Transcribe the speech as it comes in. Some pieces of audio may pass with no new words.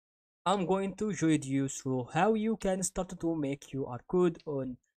I'm going to show you through how you can start to make QR code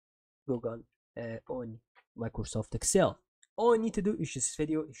on Google, on Microsoft Excel. All you need to do is this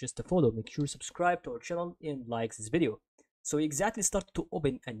video is just to follow. Make sure you subscribe to our channel and like this video. So we exactly start to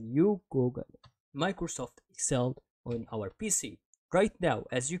open a new Google Microsoft Excel on our PC. Right now,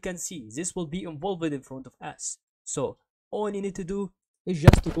 as you can see, this will be involved in front of us. So all you need to do is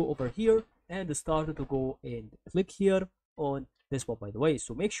just to go over here and start to go and click here on this one, by the way.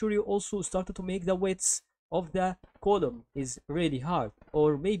 So make sure you also start to make the width of the column is really hard,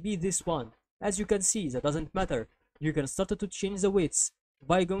 or maybe this one. As you can see, that doesn't matter. You can start to change the width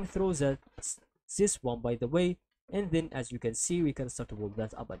by going through this one, by the way, and then as you can see, we can start to move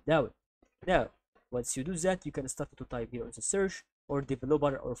that up and down. Now once you do that, you can start to type here on the search or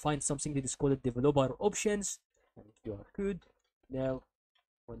developer, or find something that is called developer options and QR code. Now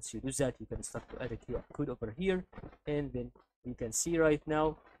once you do that, you can start to add a QR code over here, and then you can see right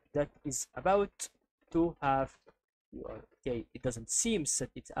now that is about to have okay, it doesn't seem that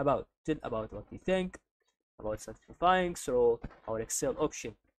it's about still about what we think about certifying through our Excel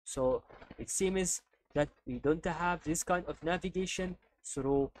option. So it seems that we don't have this kind of navigation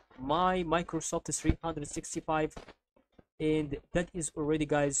through my Microsoft 365, and that is already,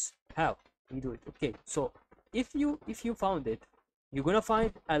 guys, how we do it. Okay, so if you found it, you're gonna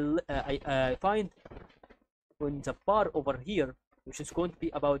find I find on the bar over here, which is going to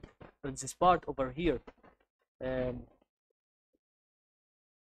be about on this part over here.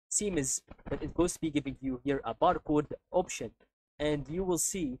 Seems that it's going to be giving you here a barcode option, and you will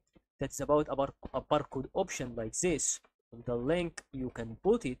see that's about a barcode option like this. On the link you can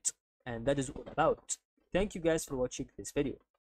put it, and that is all about. Thank you guys for watching this video.